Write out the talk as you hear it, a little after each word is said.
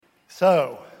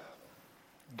So,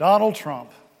 Donald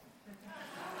Trump.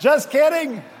 Just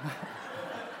kidding.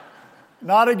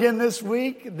 Not again this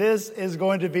week. This is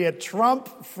going to be a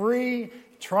Trump-free,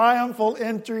 triumphal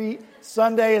entry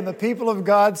Sunday, and the people of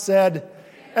God said,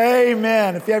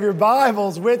 amen. If you have your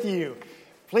Bibles with you,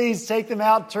 please take them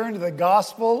out, turn to the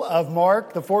Gospel of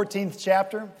Mark, the 14th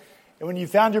chapter. And when you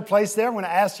found your place there, I'm going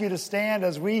to ask you to stand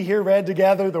as we here read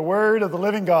together the Word of the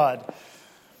living God.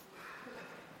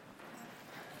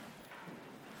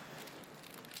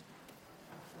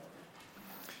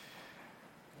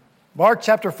 Mark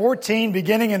chapter 14,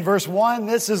 beginning in verse 1,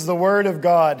 this is the Word of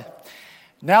God.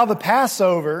 Now the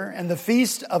Passover and the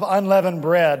Feast of Unleavened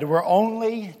Bread were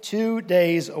only 2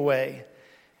 days away,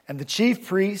 and the chief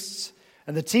priests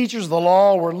and the teachers of the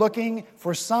law were looking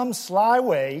for some sly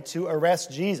way to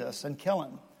arrest Jesus and kill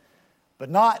him. But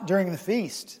not during the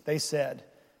feast, they said,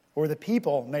 or the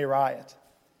people may riot.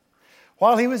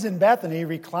 While he was in Bethany,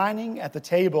 reclining at the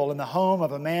table in the home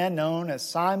of a man known as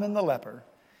Simon the leper,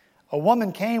 a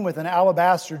woman came with an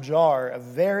alabaster jar of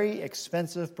very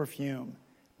expensive perfume,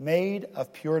 made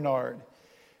of pure nard.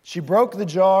 She broke the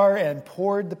jar and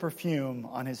poured the perfume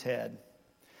on his head.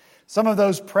 Some of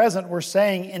those present were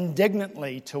saying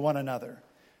indignantly to one another,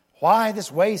 "Why this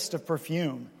waste of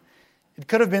perfume? It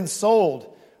could have been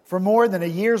sold for more than a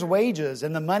year's wages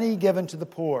and the money given to the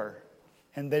poor."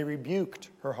 And they rebuked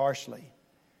her harshly.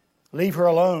 "Leave her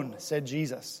alone," said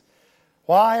Jesus.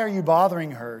 "Why are you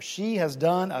bothering her? She has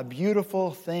done a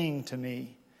beautiful thing to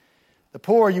me. The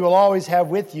poor you will always have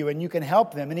with you, and you can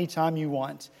help them anytime you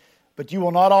want. But you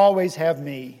will not always have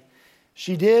me.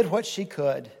 She did what she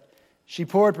could. She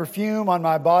poured perfume on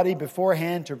my body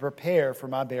beforehand to prepare for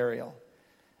my burial.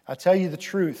 I tell you the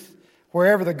truth,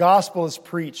 wherever the gospel is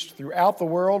preached throughout the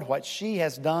world, what she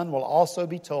has done will also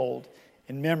be told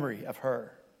in memory of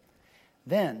her."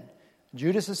 Then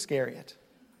Judas Iscariot,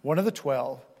 one of the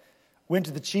 12, went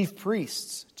to the chief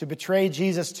priests to betray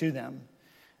Jesus to them.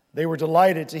 They were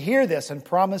delighted to hear this and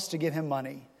promised to give him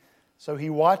money. So he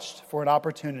watched for an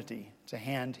opportunity to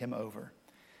hand him over.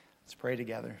 Let's pray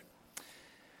together.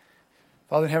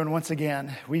 Father in heaven, once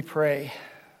again, we pray,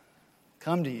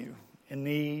 come to you in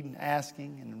need,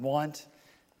 asking, and want.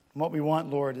 And what we want,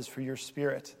 Lord, is for your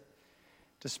Spirit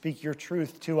to speak your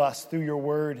truth to us through your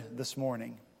word this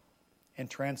morning and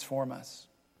transform us.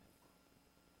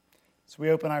 So we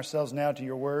open ourselves now to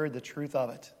your word, the truth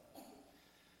of it,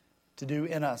 to do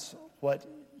in us what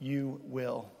you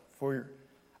will for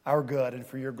our good and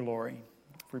for your glory.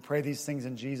 We pray these things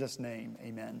in Jesus' name.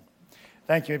 Amen.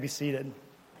 Thank you. Be seated.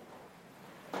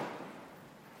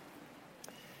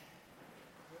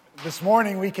 This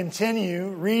morning we continue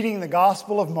reading the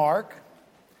Gospel of Mark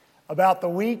about the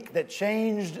week that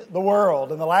changed the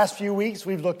world. In the last few weeks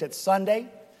we've looked at Sunday,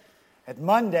 at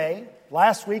Monday.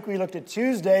 Last week we looked at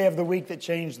Tuesday of the week that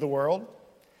changed the world.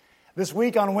 This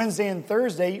week on Wednesday and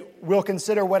Thursday, we'll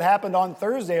consider what happened on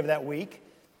Thursday of that week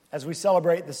as we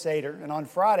celebrate the Seder. And on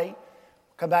Friday,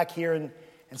 we'll come back here and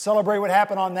celebrate what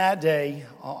happened on that day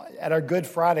at our Good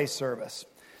Friday service.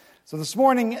 So this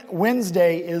morning,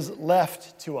 Wednesday is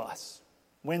left to us.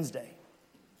 Wednesday,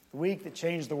 the week that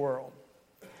changed the world.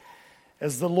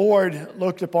 As the Lord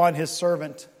looked upon his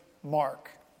servant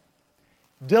Mark,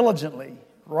 diligently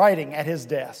writing at his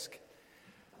desk.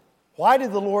 Why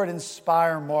did the Lord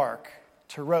inspire Mark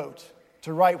to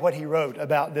write what he wrote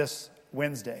about this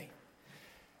Wednesday?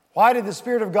 Why did the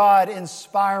Spirit of God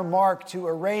inspire Mark to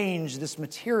arrange this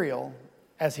material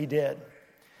as he did?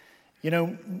 You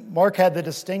know, Mark had the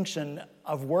distinction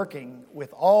of working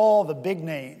with all the big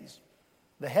names,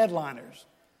 the headliners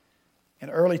in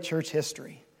early church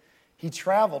history. He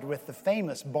traveled with the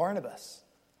famous Barnabas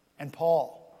and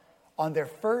Paul on their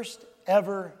first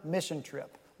ever mission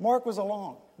trip. Mark was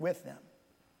along with them.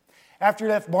 After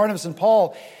he left Barnabas and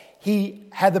Paul, he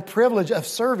had the privilege of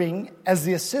serving as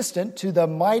the assistant to the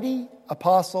mighty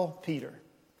apostle Peter.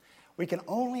 We can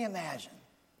only imagine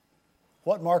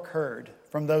what Mark heard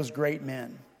from those great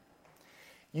men.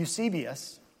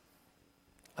 Eusebius,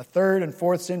 a 3rd and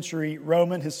 4th century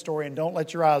Roman historian, don't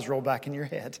let your eyes roll back in your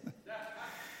head.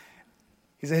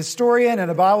 He's a historian and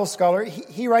a Bible scholar.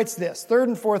 He writes this, 3rd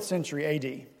and 4th century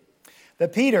AD,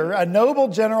 that Peter, a noble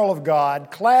general of God,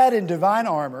 clad in divine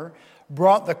armor,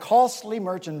 brought the costly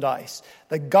merchandise,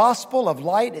 the gospel of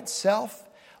light itself,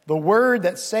 the word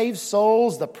that saves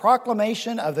souls, the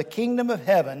proclamation of the kingdom of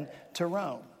heaven to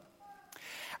Rome.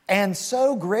 And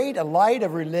so great a light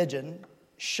of religion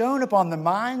shone upon the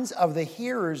minds of the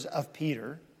hearers of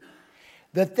Peter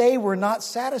that they were not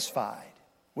satisfied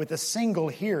with a single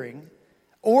hearing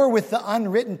or with the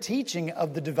unwritten teaching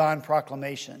of the divine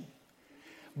proclamation,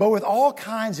 but with all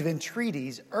kinds of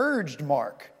entreaties urged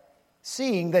Mark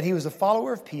seeing that he was a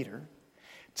follower of Peter,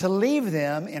 to leave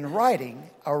them in writing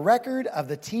a record of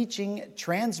the teaching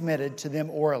transmitted to them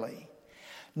orally.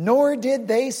 Nor did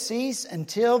they cease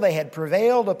until they had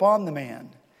prevailed upon the man.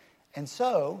 And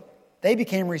so they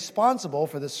became responsible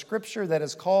for the scripture that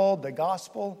is called the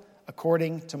Gospel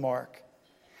according to Mark.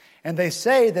 And they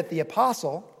say that the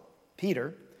apostle,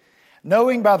 Peter,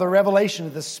 knowing by the revelation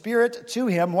of the Spirit to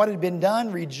him what had been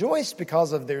done, rejoiced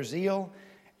because of their zeal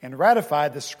and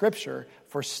ratified the scripture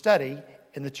for study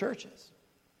in the churches.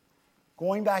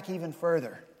 Going back even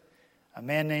further, a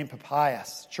man named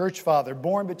Papias, church father,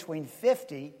 born between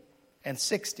 50 and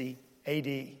 60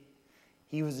 A.D.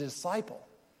 He was a disciple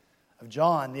of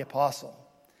John the Apostle.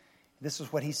 This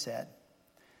is what he said.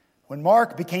 When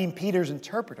Mark became Peter's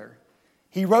interpreter,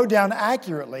 he wrote down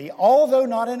accurately, although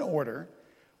not in order,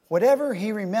 whatever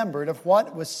he remembered of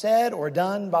what was said or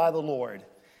done by the Lord.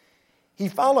 He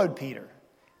followed Peter,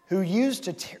 who used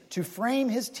to frame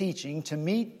his teaching to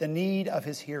meet the need of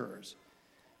his hearers,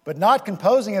 but not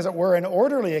composing, as it were, an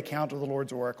orderly account of the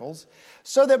Lord's oracles,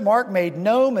 so that Mark made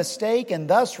no mistake in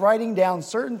thus writing down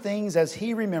certain things as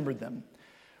he remembered them.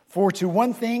 For to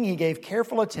one thing he gave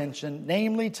careful attention,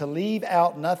 namely to leave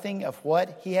out nothing of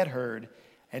what he had heard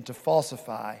and to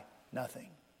falsify nothing.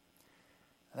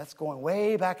 Now, that's going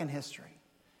way back in history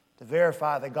to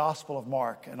verify the Gospel of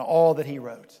Mark and all that he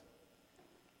wrote.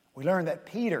 We learn that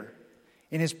Peter,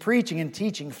 in his preaching and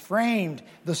teaching, framed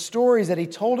the stories that he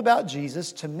told about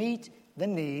Jesus to meet the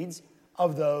needs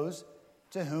of those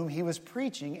to whom he was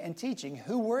preaching and teaching.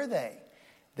 Who were they?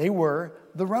 They were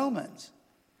the Romans.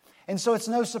 And so it's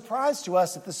no surprise to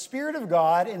us that the Spirit of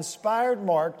God inspired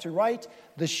Mark to write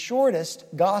the shortest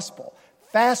gospel,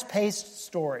 fast-paced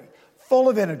story, full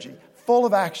of energy, full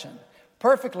of action,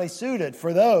 perfectly suited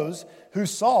for those who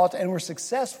sought and were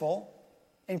successful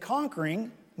in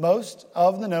conquering most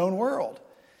of the known world.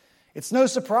 It's no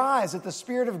surprise that the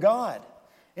Spirit of God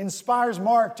inspires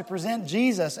Mark to present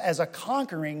Jesus as a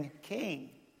conquering king.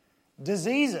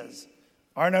 Diseases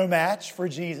are no match for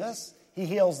Jesus. He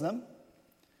heals them.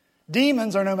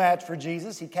 Demons are no match for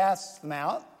Jesus. He casts them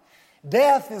out.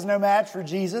 Death is no match for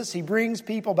Jesus. He brings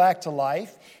people back to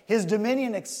life. His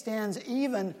dominion extends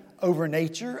even over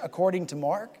nature, according to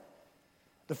Mark.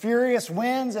 The furious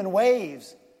winds and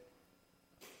waves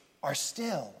are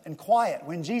still and quiet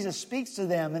when Jesus speaks to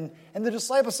them. And the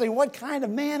disciples say, what kind of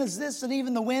man is this that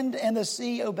even the wind and the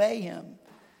sea obey him?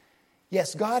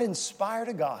 Yes, God inspired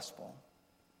a gospel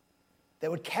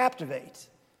that would captivate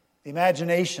the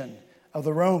imagination of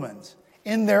the Romans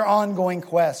in their ongoing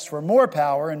quest for more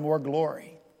power and more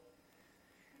glory.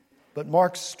 But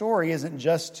Mark's story isn't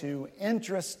just to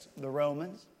interest the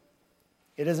Romans.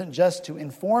 It isn't just to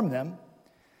inform them.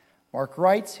 Mark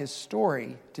writes his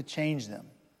story to change them.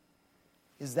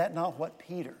 Is that not what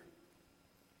Peter,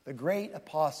 the great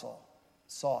apostle,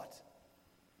 sought?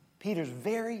 Peter's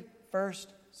very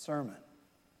first sermon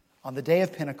on the day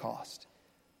of Pentecost.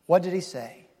 What did he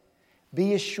say?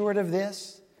 Be assured of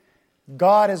this,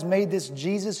 God has made this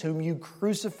Jesus whom you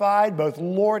crucified, both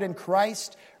Lord and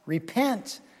Christ.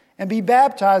 Repent and be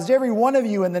baptized, every one of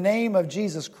you, in the name of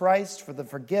Jesus Christ for the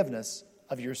forgiveness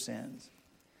of your sins.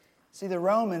 See, the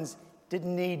Romans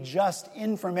didn't need just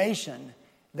information.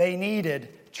 They needed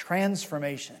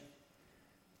transformation.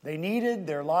 They needed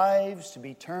their lives to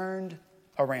be turned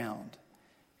around.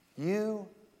 You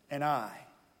and I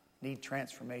need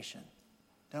transformation,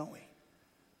 don't we?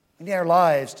 We need our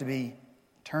lives to be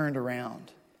turned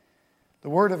around. The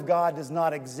Word of God does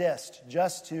not exist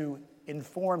just to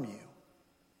inform you.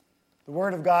 The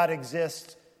Word of God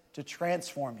exists to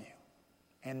transform you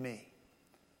and me.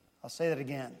 I'll say that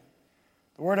again.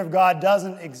 The Word of God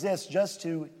doesn't exist just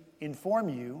to inform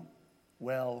you,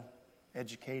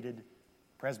 well-educated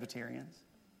Presbyterians.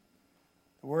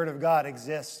 The Word of God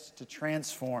exists to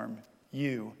transform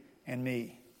you and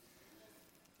me.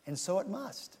 And so it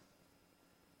must,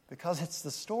 because it's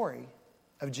the story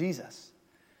of Jesus.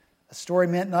 A story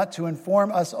meant not to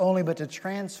inform us only, but to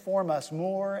transform us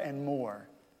more and more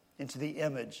into the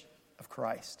image of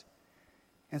Christ.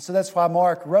 And so that's why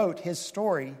Mark wrote his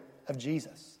story of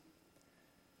Jesus.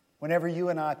 Whenever you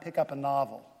and I pick up a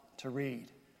novel to read,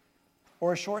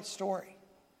 or a short story,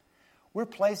 we're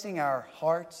placing our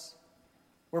hearts,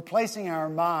 we're placing our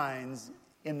minds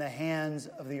in the hands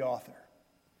of the author.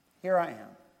 Here I am.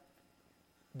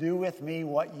 Do with me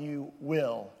what you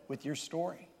will with your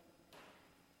story.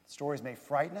 The stories may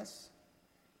frighten us.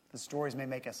 The stories may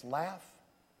make us laugh.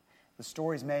 The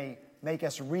stories may make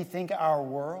us rethink our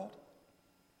world.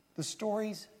 The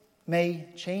stories may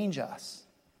change us.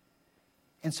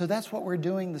 And so that's what we're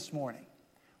doing this morning.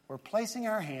 We're placing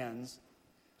our hands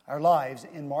our lives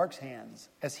in Mark's hands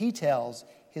as he tells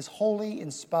his holy,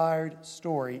 inspired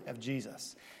story of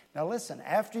Jesus. Now listen,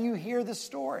 after you hear the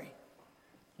story,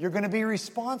 you're going to be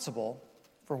responsible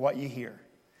for what you hear.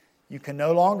 You can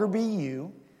no longer be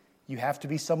you. You have to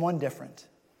be someone different.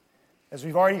 As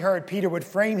we've already heard, Peter would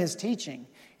frame his teaching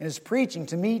and his preaching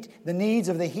to meet the needs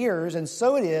of the hearers, and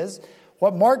so it is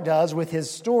what Mark does with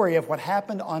his story of what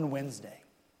happened on Wednesday,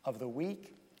 of the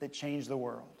week that changed the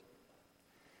world.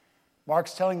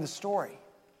 Mark's telling the story,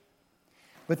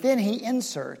 but then he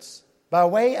inserts, by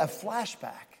way of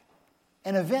flashback,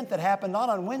 an event that happened not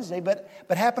on Wednesday, but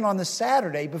happened on the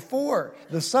Saturday before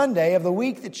the Sunday of the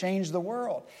week that changed the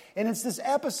world. And it's this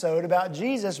episode about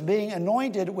Jesus being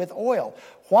anointed with oil.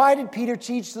 Why did Peter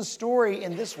teach the story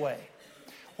in this way?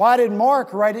 Why did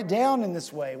Mark write it down in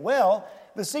this way? Well,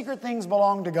 the secret things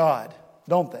belong to God,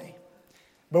 don't they?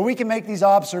 But we can make these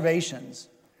observations.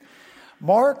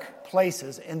 Mark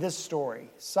places in this story,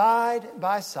 side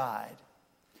by side,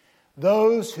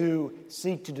 those who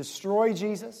seek to destroy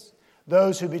Jesus,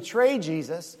 those who betray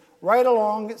Jesus, right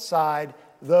alongside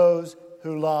those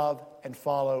who love and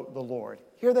follow the Lord.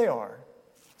 Here they are,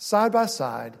 side by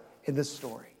side in this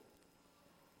story.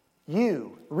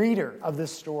 You, reader of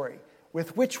this story,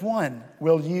 with which one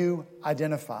will you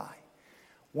identify?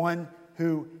 One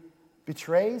who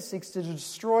betrays, seeks to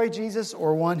destroy Jesus,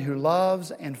 or one who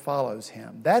loves and follows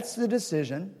him? That's the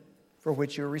decision for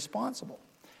which you're responsible.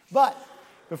 But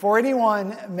before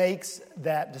anyone makes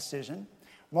that decision,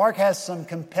 Mark has some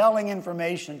compelling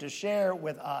information to share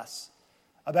with us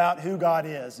about who God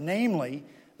is, namely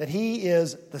that he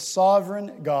is the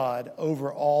sovereign God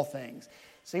over all things.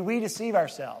 See, we deceive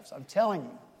ourselves. I'm telling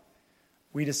you,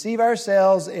 we deceive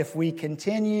ourselves if we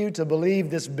continue to believe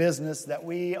this business that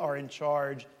we are in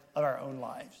charge of our own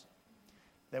lives,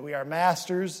 that we are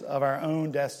masters of our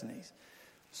own destinies.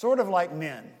 Sort of like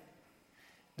men,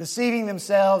 deceiving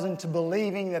themselves into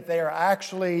believing that they are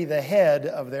actually the head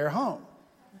of their home.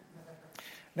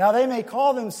 Now, they may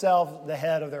call themselves the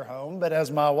head of their home, but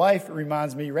as my wife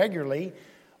reminds me regularly,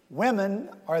 women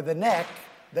are the neck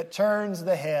that turns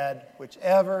the head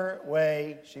whichever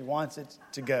way she wants it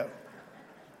to go.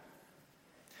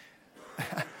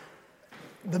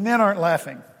 The men aren't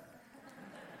laughing.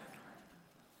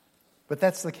 But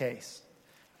that's the case.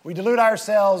 We delude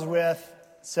ourselves with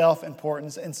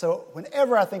self-importance. And so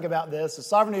whenever I think about this, the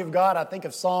sovereignty of God, I think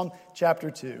of Psalm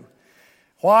chapter 2.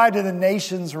 Why do the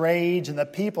nations rage and the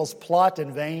peoples plot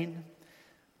in vain?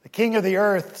 The kings of the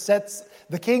earth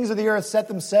set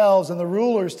themselves, and the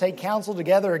rulers take counsel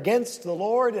together against the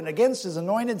Lord and against his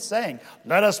anointed, saying,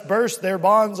 let us burst their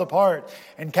bonds apart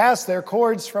and cast their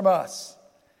cords from us.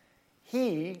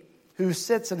 He who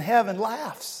sits in heaven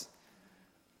laughs.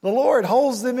 The Lord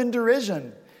holds them in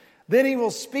derision. Then he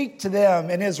will speak to them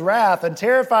in his wrath and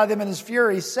terrify them in his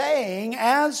fury, saying,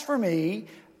 as for me,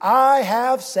 I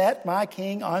have set my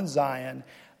king on Zion,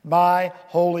 my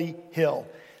holy hill.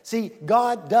 See,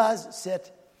 God does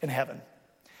sit in heaven.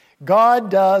 God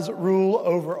does rule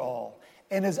over all.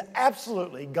 And it is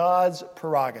absolutely God's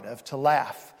prerogative to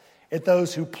laugh at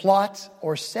those who plot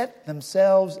or set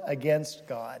themselves against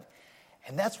God.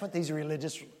 And that's what these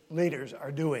religious leaders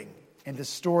are doing in the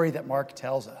story that Mark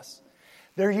tells us.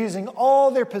 They're using all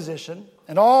their position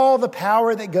and all the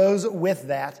power that goes with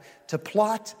that to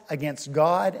plot against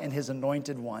God and his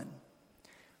anointed one.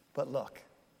 But look,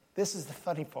 this is the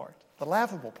funny part, the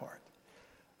laughable part.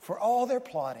 For all their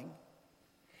plotting,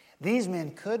 these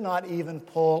men could not even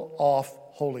pull off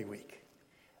Holy Week.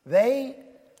 They,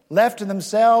 left to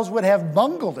themselves, would have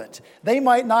bungled it. They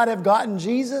might not have gotten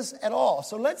Jesus at all.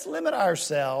 So let's limit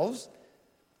ourselves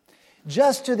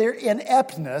just to their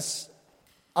ineptness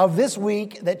of this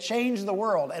week that changed the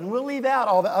world. And we'll leave out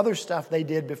all the other stuff they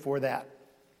did before that.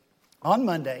 On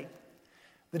Monday,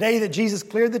 the day that Jesus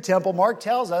cleared the temple, Mark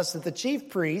tells us that the chief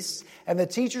priests and the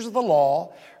teachers of the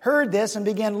law heard this and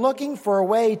began looking for a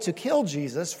way to kill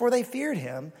Jesus, for they feared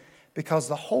him because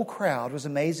the whole crowd was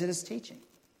amazed at his teaching.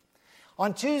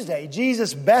 On Tuesday,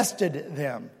 Jesus bested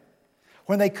them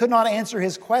when they could not answer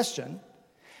his question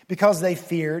because they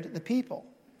feared the people.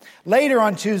 Later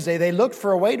on Tuesday, they looked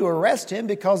for a way to arrest him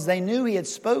because they knew he had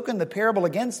spoken the parable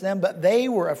against them, but they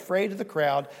were afraid of the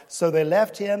crowd, so they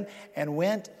left him and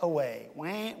went away.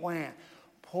 Wah, wah.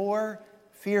 Poor,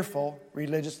 fearful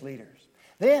religious leaders.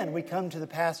 Then we come to the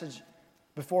passage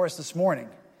before us this morning,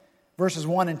 verses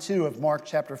 1 and 2 of Mark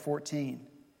chapter 14.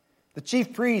 The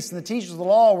chief priests and the teachers of the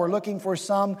law were looking for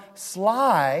some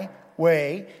sly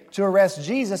way to arrest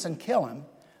Jesus and kill him,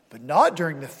 but not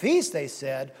during the feast, they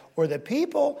said, or the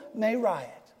people may riot.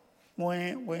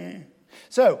 Wah, wah.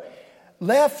 So,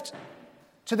 left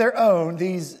to their own,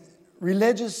 these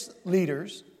religious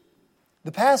leaders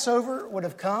The Passover would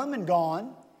have come and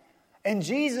gone, and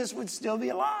Jesus would still be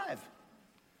alive.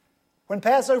 When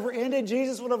Passover ended,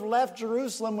 Jesus would have left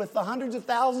Jerusalem with the hundreds of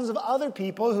thousands of other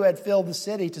people who had filled the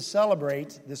city to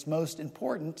celebrate this most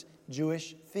important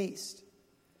Jewish feast.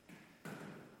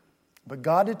 But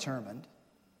God determined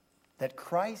that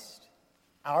Christ,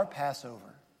 our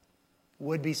Passover,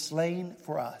 would be slain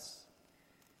for us.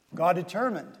 God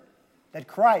determined that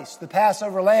Christ, the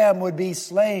Passover lamb, would be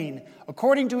slain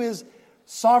according to his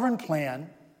sovereign plan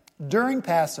during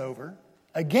Passover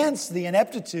against the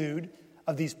ineptitude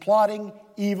of these plotting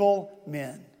evil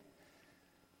men.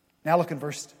 Now look in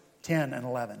verse 10 and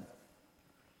 11.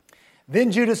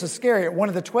 Then Judas Iscariot, one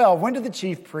of the 12, went to the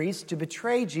chief priests to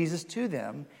betray Jesus to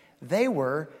them. They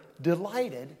were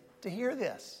delighted to hear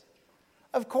this.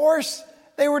 Of course,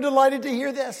 they were delighted to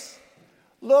hear this.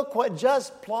 Look what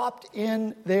just plopped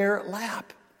in their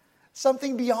lap.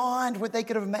 Something beyond what they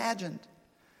could have imagined.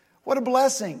 What a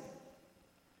blessing.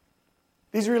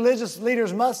 These religious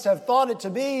leaders must have thought it to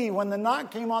be when the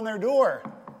knock came on their door.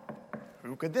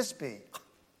 Who could this be?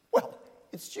 Well,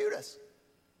 it's Judas,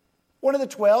 one of the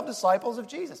 12 disciples of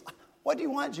Jesus. What do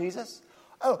you want, Jesus?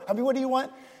 What do you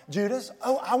want, Judas?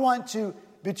 I want to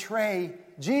betray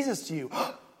Jesus to you.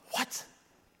 What?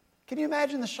 Can you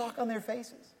imagine the shock on their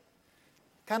faces?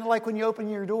 Kind of like when you open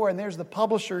your door and there's the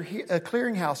publisher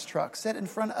clearinghouse truck set in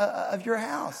front of your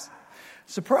house.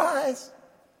 Surprise!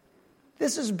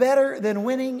 This is better than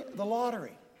winning the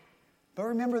lottery. But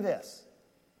remember this,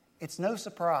 it's no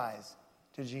surprise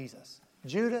to Jesus.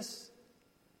 Judas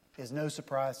is no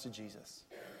surprise to Jesus.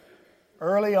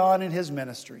 Early on in his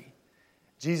ministry,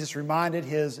 Jesus reminded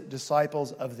his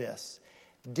disciples of this.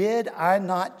 Did I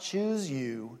not choose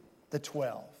you, the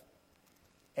 12?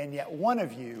 And yet one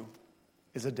of you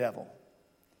is a devil.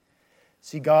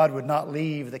 See, God would not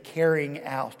leave the carrying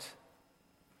out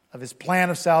of his plan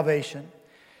of salvation,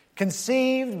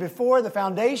 conceived before the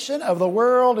foundation of the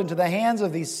world, into the hands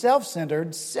of these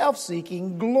self-centered,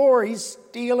 self-seeking,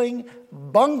 glory-stealing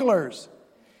bunglers.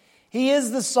 He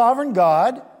is the sovereign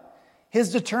God.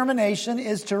 His determination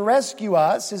is to rescue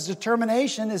us. His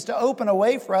determination is to open a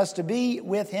way for us to be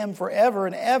with him forever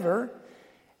and ever.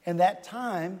 And that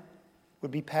time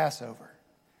would be Passover.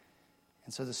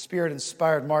 And so the Spirit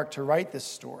inspired Mark to write this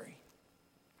story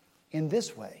in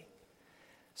this way,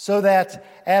 so that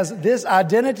as this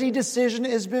identity decision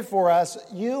is before us,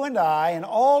 you and I and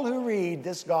all who read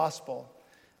this gospel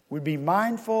would be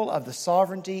mindful of the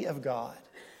sovereignty of God.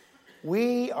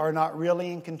 We are not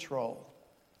really in control.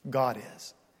 God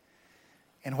is.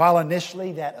 And while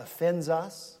initially that offends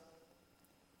us,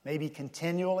 maybe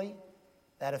continually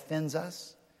that offends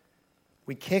us,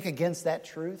 we kick against that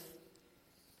truth.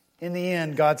 In the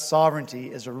end, God's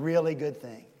sovereignty is a really good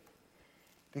thing,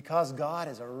 because God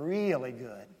is a really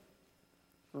good,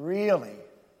 really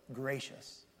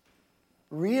gracious,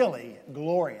 really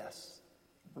glorious,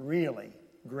 really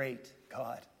great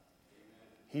God.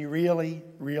 He really,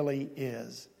 really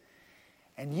is.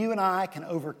 And you and I can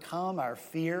overcome our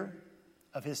fear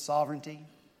of his sovereignty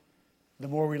the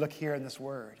more we look here in this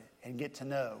word and get to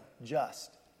know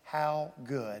just how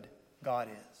good God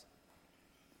is.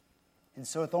 And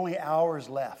so with only hours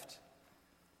left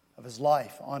of his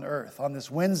life on earth, on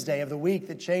this Wednesday of the week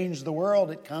that changed the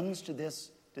world, it comes to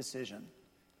this decision.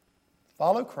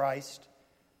 Follow Christ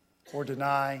or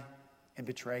deny and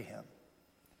betray him.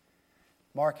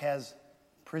 Mark has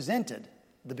presented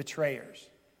the betrayers.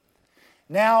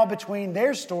 Now, between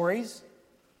their stories,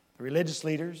 the religious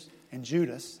leaders and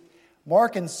Judas,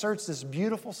 Mark inserts this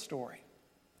beautiful story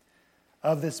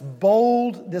of this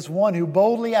one who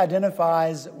boldly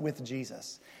identifies with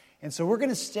Jesus. And so we're going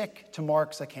to stick to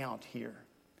Mark's account here.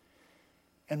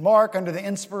 And Mark, under the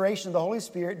inspiration of the Holy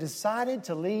Spirit, decided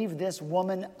to leave this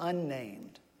woman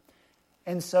unnamed.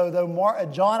 And so though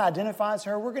John identifies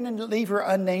her, we're going to leave her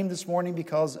unnamed this morning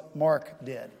because Mark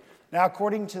did. Now,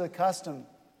 according to the custom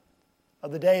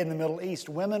of the day in the Middle East,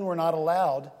 women were not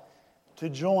allowed to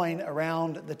join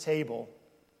around the table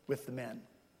with the men.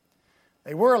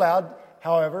 They were allowed,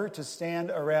 however, to stand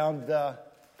around the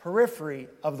periphery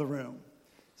of the room.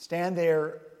 Stand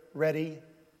there ready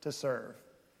to serve.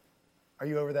 Are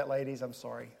you over that, ladies? I'm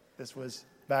sorry. This was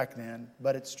back then,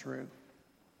 but it's true.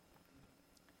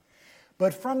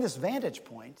 But from this vantage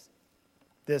point,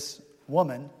 this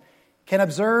woman can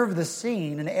observe the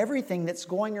scene and everything that's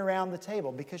going around the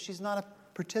table, because she's not a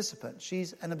participant.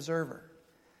 She's an observer.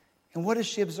 And what does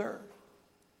she observe?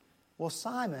 Well,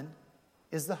 Simon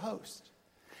is the host.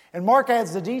 And Mark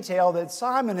adds the detail that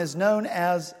Simon is known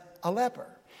as a leper.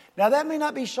 Now, that may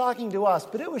not be shocking to us,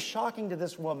 but it was shocking to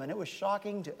this woman. It was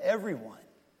shocking to everyone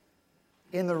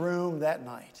in the room that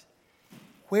night.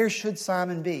 where should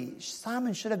Simon be?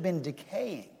 Simon should have been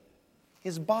decaying,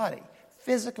 his body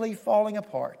physically falling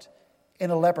apart in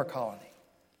a leper colony,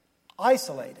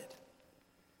 isolated,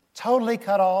 totally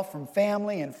cut off from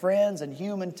family and friends and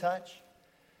human touch.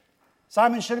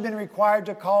 Simon should have been required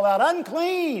to call out,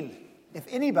 "Unclean," if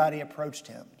anybody approached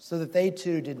him, so that they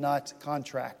too did not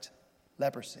contract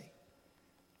leprosy.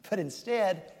 But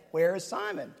instead, where is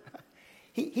Simon?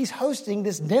 He's hosting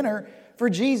this dinner for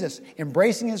Jesus,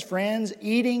 embracing his friends,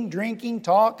 eating, drinking,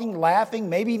 talking, laughing,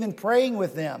 maybe even praying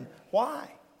with them.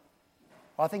 Why?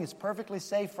 Well, I think it's perfectly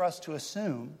safe for us to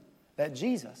assume that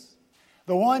Jesus,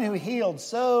 the one who healed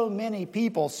so many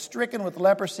people stricken with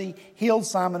leprosy, healed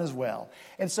Simon as well.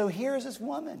 And so here's this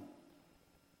woman.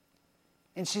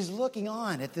 And she's looking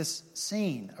on at this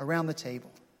scene around the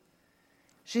table.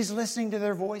 She's listening to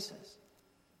their voices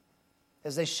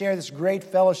as they share this great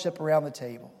fellowship around the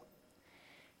table.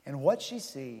 And what she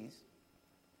sees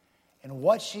and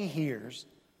what she hears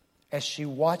as she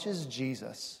watches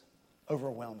Jesus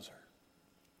overwhelms her.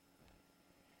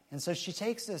 And so she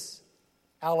takes this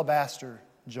alabaster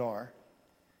jar,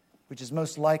 which is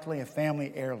most likely a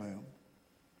family heirloom,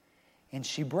 and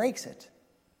she breaks it,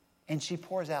 and she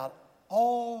pours out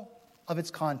all of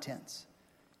its contents,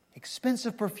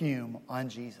 expensive perfume, on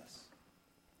Jesus.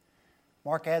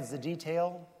 Mark adds the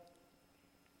detail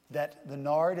that the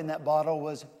nard in that bottle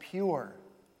was pure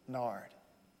nard.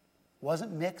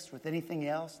 Wasn't mixed with anything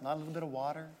else, not a little bit of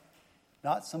water,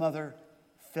 not some other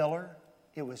filler.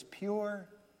 It was pure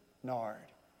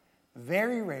nard.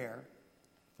 Very rare,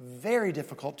 very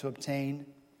difficult to obtain.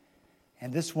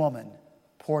 And this woman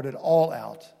poured it all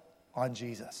out on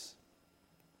Jesus.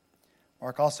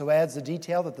 Mark also adds the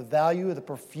detail that the value of the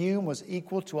perfume was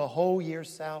equal to a whole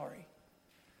year's salary.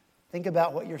 Think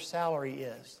about what your salary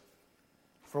is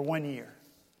for 1 year.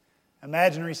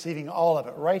 Imagine receiving all of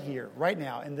it right here, right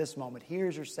now, in this moment.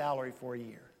 Here's your salary for a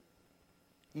year.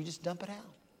 You just dump it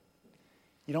out.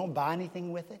 You don't buy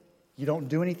anything with it. You don't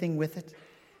do anything with it.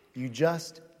 You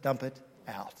just dump it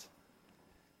out.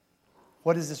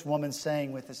 What is this woman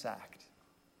saying with this act?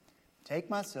 Take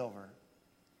my silver,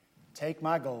 take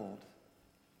my gold,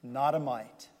 not a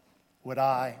mite would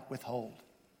I withhold.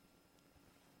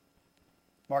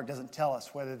 Mark doesn't tell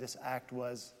us whether this act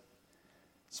was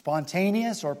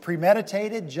spontaneous or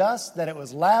premeditated, just that it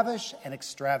was lavish and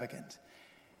extravagant,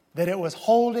 that it was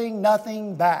holding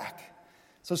nothing back.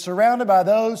 So surrounded by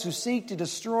those who seek to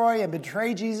destroy and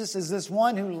betray Jesus is this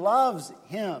one who loves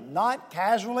him, not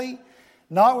casually,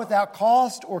 not without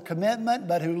cost or commitment,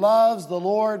 but who loves the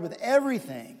Lord with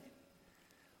everything.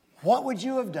 What would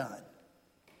you have done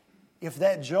if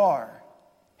that jar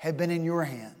had been in your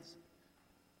hands?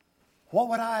 What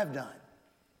would I have done?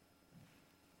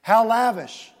 How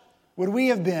lavish would we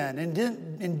have been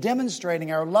in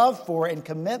demonstrating our love for and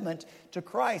commitment to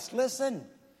Christ? Listen,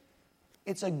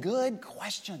 it's a good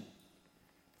question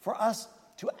for us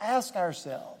to ask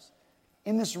ourselves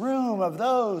in this room of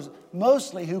those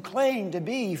mostly who claim to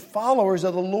be followers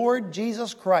of the Lord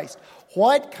Jesus Christ.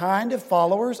 What kind of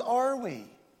followers are we?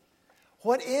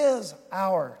 What is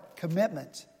our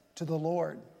commitment to the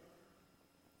Lord?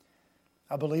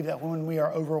 I believe that when we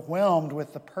are overwhelmed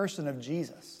with the person of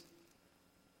Jesus,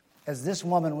 as this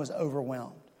woman was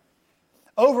overwhelmed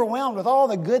with all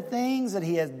the good things that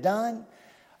he has done,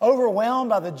 overwhelmed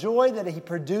by the joy that he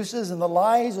produces in the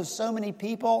lives of so many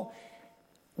people,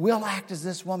 we'll act as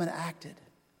this woman acted.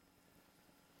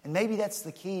 And maybe that's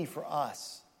the key for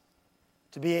us,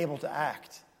 to be able to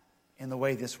act in the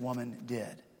way this woman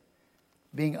did,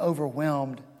 being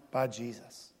overwhelmed by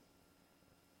Jesus.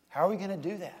 How are we going to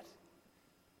do that?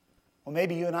 Well,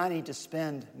 maybe you and I need to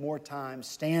spend more time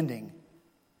standing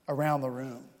around the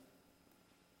room,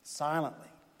 silently,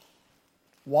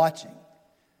 watching,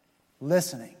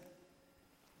 listening,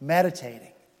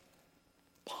 meditating,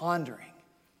 pondering,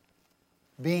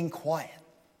 being quiet,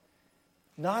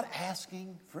 not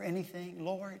asking for anything.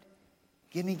 Lord,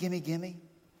 give me.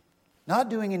 Not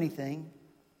doing anything,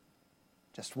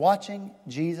 just watching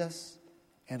Jesus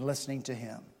and listening to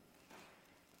him.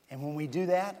 And when we do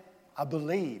that, I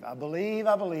believe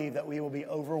that we will be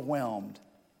overwhelmed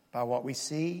by what we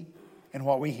see and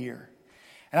what we hear.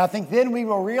 And I think then we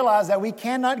will realize that we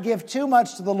cannot give too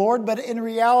much to the Lord, but in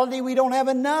reality we don't have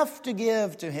enough to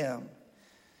give to him.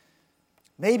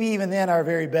 Maybe even then our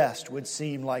very best would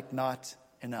seem like not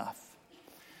enough.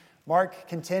 Mark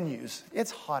continues.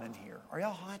 It's hot in here. Are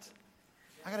y'all hot?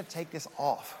 I got to take this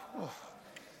off. Ugh.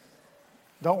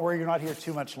 Don't worry, you're not here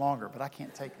too much longer, but I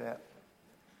can't take that.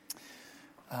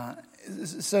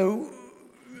 So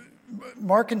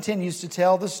Mark continues to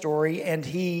tell the story, and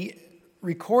he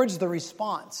records the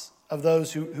response of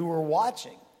those who were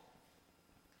watching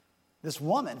this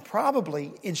woman,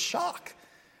 probably in shock.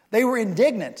 They were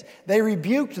indignant. They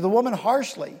rebuked the woman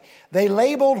harshly. They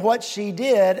labeled what she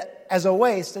did as a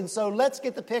waste. And so let's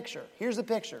get the picture. Here's the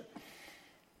picture.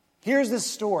 Here's this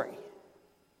story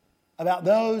about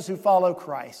those who follow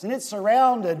Christ. And it's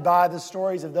surrounded by the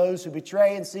stories of those who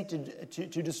betray and seek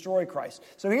to destroy Christ.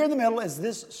 So here in the middle is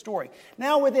this story.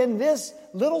 Now within this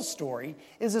little story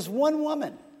is this one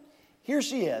woman. Here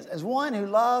she is, as one who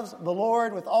loves the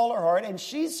Lord with all her heart, and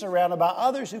she's surrounded by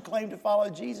others who claim to follow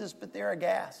Jesus, but they're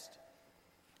aghast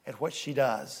at what she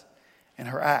does in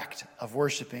her act of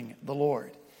worshiping the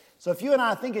Lord. So if you and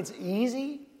I think it's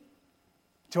easy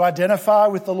to identify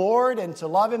with the Lord and to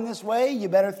love Him this way, you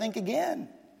better think again.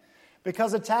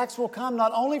 Because attacks will come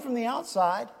not only from the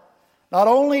outside, not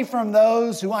only from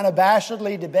those who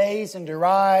unabashedly debase and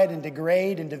deride and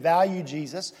degrade and devalue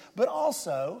Jesus, but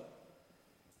also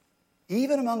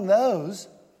even among those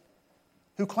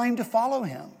who claim to follow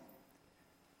Him.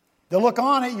 They'll look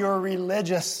on at your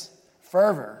religious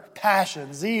fervor,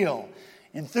 passion, zeal,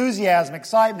 enthusiasm,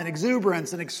 excitement,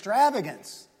 exuberance, and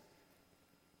extravagance.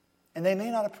 And they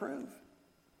may not approve.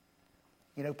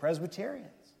 You know, Presbyterians,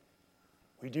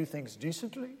 we do things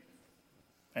decently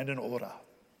and in order.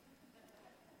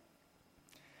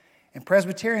 And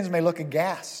Presbyterians may look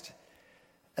aghast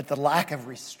at the lack of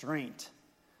restraint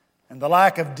and the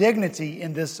lack of dignity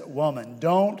in this woman.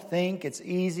 Don't think it's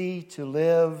easy to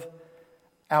live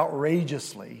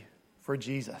outrageously for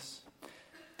Jesus.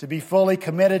 To be fully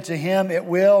committed to Him, it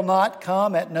will not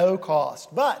come at no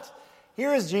cost. But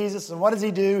here is Jesus, and what does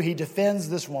He do? He defends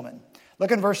this woman.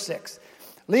 Look in verse 6.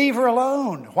 Leave her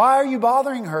alone. Why are you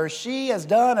bothering her? She has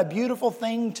done a beautiful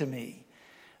thing to me.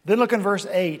 Then look in verse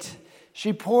 8.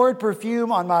 She poured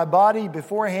perfume on my body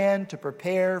beforehand to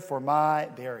prepare for my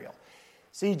burial.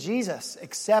 See, Jesus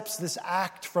accepts this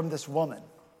act from this woman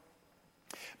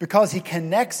because He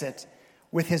connects it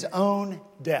with His own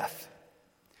death.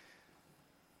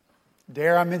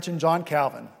 Dare I mention John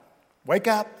Calvin? Wake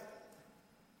up.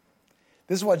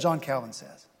 This is what John Calvin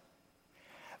says.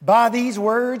 By these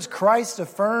words, Christ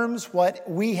affirms what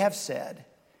we have said,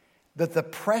 that the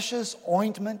precious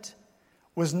ointment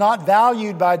was not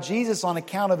valued by Jesus on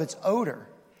account of its odor,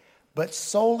 but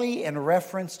solely in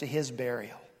reference to His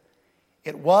burial.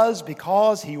 It was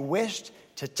because He wished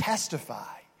to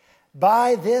testify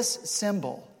by this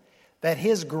symbol that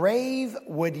His grave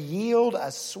would yield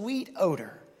a sweet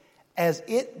odor as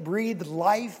it breathed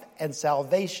life and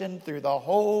salvation through the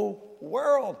whole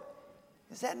world.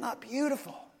 Is that not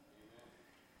beautiful?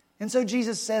 And so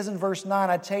Jesus says in verse 9,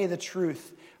 I tell you the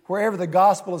truth, wherever the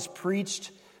gospel is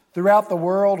preached throughout the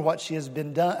world, what she has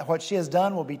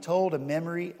done will be told in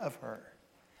memory of her.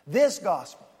 This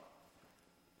gospel.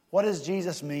 What does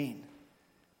Jesus mean?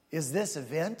 Is this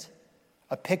event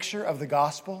a picture of the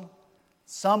gospel?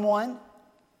 Someone,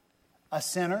 a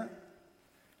sinner,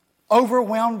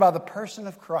 overwhelmed by the person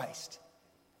of Christ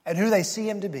and who they see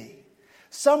Him to be.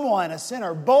 Someone, a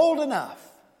sinner, bold enough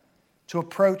to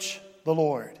approach the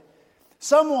Lord.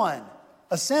 Someone,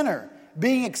 a sinner,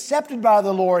 being accepted by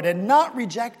the Lord and not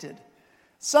rejected.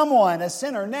 Someone, a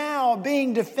sinner, now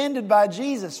being defended by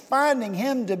Jesus, finding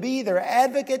Him to be their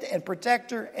advocate and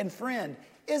protector and friend.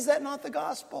 Is that not the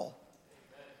gospel?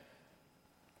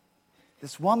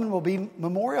 This woman will be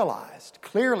memorialized.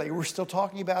 Clearly, we're still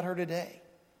talking about her today.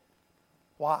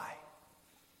 Why?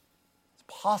 It's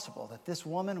possible that this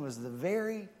woman was the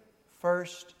very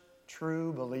first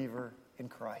true believer in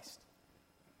Christ.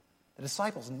 The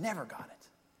disciples never got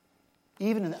it.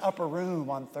 Even in the upper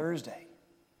room on Thursday,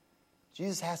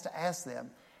 Jesus has to ask them,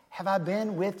 have I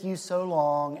been with you so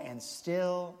long and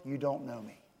still you don't know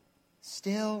me?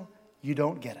 Still you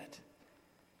don't get it.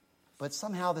 But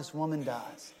somehow this woman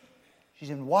does. She's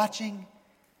been watching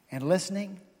and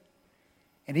listening.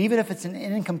 And even if it's in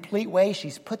an incomplete way,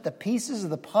 she's put the pieces of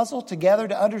the puzzle together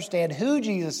to understand who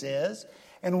Jesus is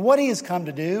and what He has come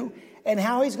to do and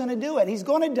how He's going to do it. He's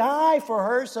going to die for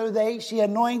her, so she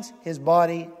anoints His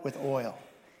body with oil.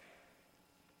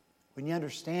 When you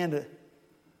understand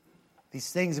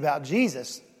these things about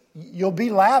Jesus, you'll be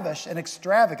lavish and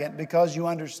extravagant because you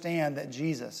understand that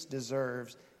Jesus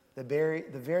deserves the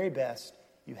very best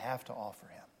you have to offer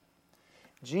Him.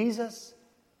 Jesus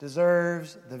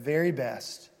deserves the very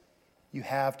best you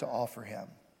have to offer Him.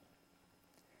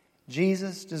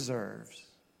 Jesus deserves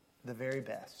the very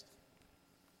best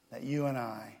that you and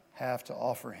I have to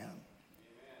offer Him.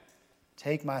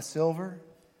 Take my silver,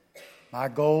 my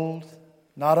gold,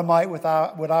 not a mite would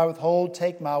I withhold.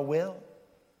 Take my will,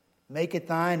 make it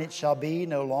thine, it shall be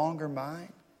no longer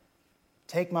mine.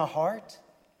 Take my heart,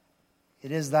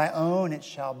 it is thy own, it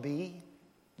shall be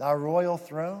thy royal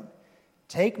throne.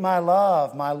 Take my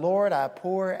love, my Lord, I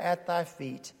pour at thy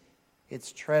feet,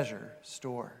 its treasure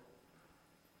store.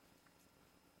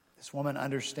 This woman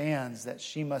understands that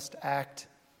she must act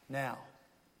now.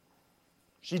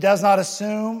 She does not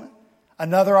assume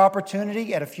another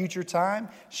opportunity at a future time.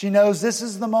 She knows this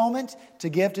is the moment to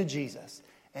give to Jesus.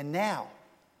 And now,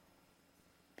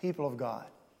 people of God,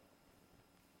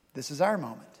 this is our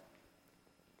moment.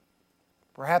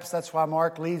 Perhaps that's why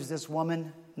Mark leaves this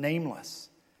woman nameless,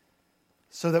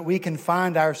 so that we can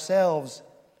find ourselves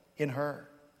in her.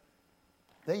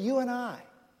 That you and I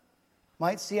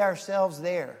might see ourselves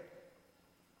there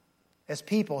as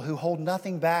people who hold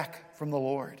nothing back from the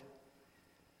Lord,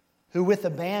 who with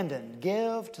abandon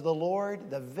give to the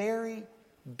Lord the very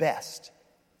best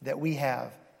that we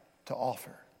have to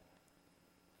offer,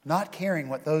 not caring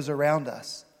what those around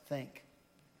us think.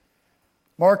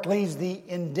 Mark leaves the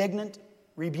indignant,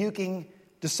 rebuking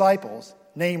disciples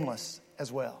nameless as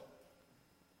well.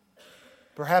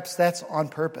 Perhaps that's on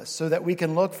purpose, so that we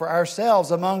can look for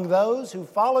ourselves among those who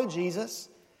follow Jesus,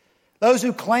 those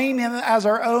who claim Him as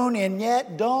our own and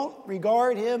yet don't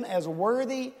regard Him as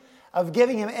worthy of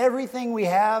giving Him everything we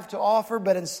have to offer,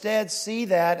 but instead see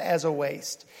that as a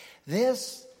waste.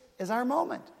 This is our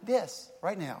moment. This,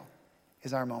 right now,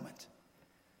 is our moment.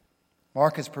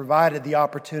 Mark has provided the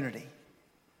opportunity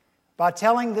by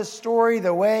telling this story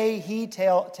the way he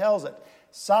tells it,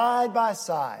 side by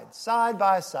side.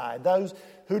 Those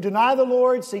who deny the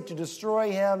Lord seek to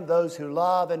destroy Him, those who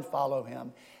love and follow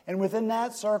Him. And within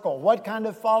that circle, what kind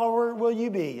of follower will you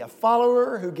be? A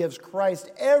follower who gives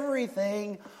Christ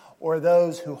everything, or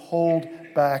those who hold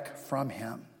back from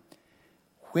Him?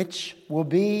 Which will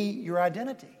be your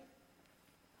identity?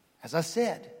 As I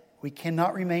said, we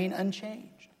cannot remain unchanged.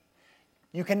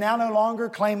 You can now no longer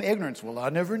claim ignorance. Well, I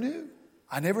never knew.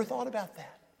 I never thought about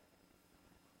that.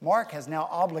 Mark has now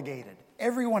obligated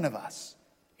every one of us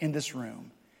in this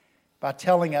room by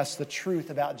telling us the truth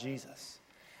about Jesus.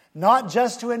 Not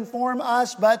just to inform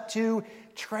us, but to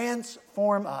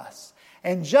transform us.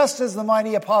 And just as the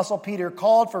mighty Apostle Peter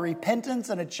called for repentance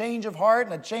and a change of heart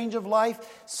and a change of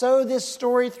life, so this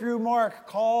story through Mark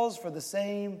calls for the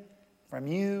same from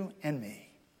you and me.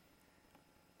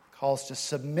 Calls to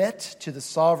submit to the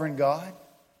sovereign God,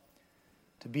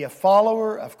 to be a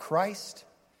follower of Christ,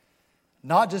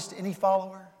 not just any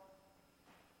follower,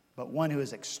 but one who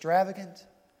is extravagant,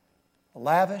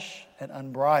 lavish, and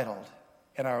unbridled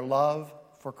in our love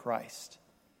for Christ.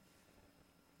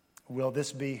 Will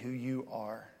this be who you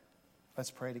are?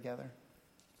 Let's pray together.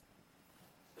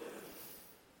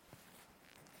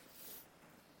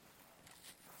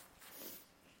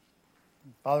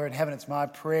 Father in heaven, it's my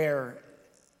prayer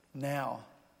now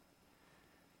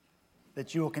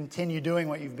that you will continue doing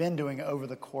what you've been doing over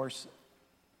the course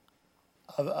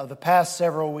of the past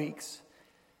several weeks.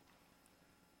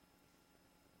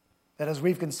 That as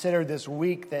we've considered this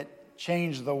week that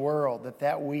changed the world,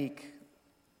 that week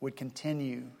would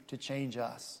continue to change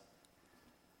us.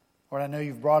 Lord, I know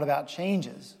you've brought about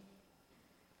changes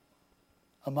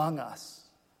among us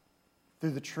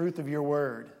through the truth of your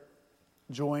word,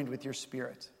 joined with your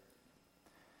Spirit.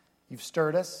 You've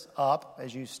stirred us up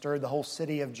as you stirred the whole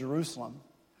city of Jerusalem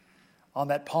on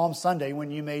that Palm Sunday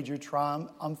when you made your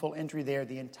triumphal entry there.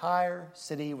 The entire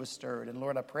city was stirred. And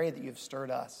Lord, I pray that you've stirred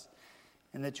us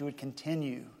and that you would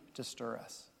continue to stir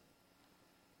us.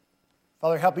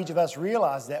 Father, help each of us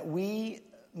realize that we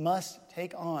must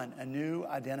take on a new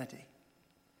identity.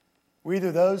 We're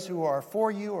either those who are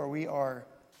for you or we are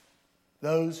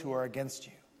those who are against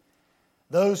you.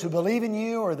 Those who believe in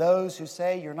you or those who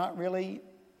say you're not really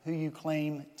who you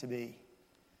claim to be.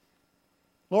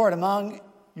 Lord, among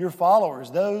your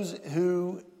followers, those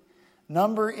who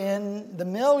number in the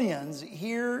millions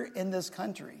here in this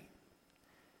country,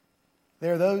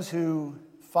 there are those who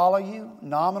follow you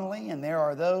nominally, and there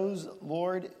are those,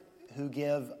 Lord, who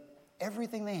give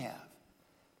everything they have,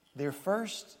 their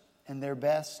first and their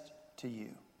best to you.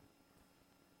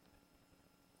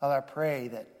 Father, I pray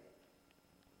that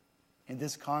in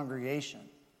this congregation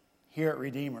here at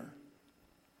Redeemer,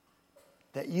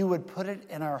 that you would put it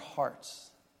in our hearts,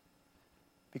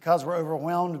 because we're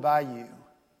overwhelmed by you,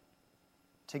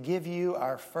 to give you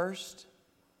our first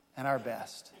and our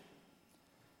best.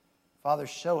 Father,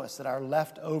 show us that our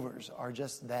leftovers are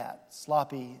just that,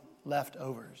 sloppy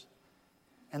leftovers,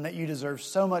 and that you deserve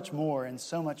so much more and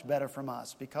so much better from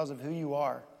us because of who you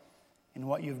are and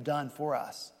what you've done for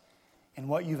us and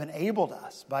what you've enabled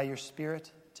us by your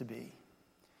Spirit to be.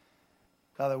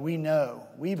 Father, we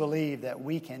believe that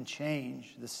we can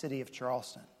change the city of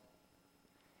Charleston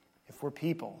if we're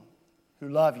people who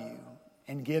love you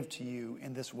and give to you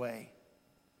in this way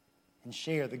and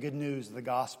share the good news of the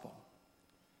gospel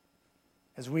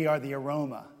as we are the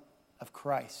aroma of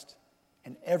Christ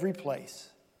in every place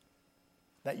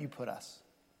that you put us.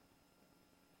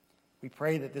 We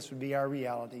pray that this would be our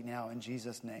reality now in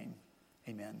Jesus' name.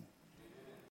 Amen.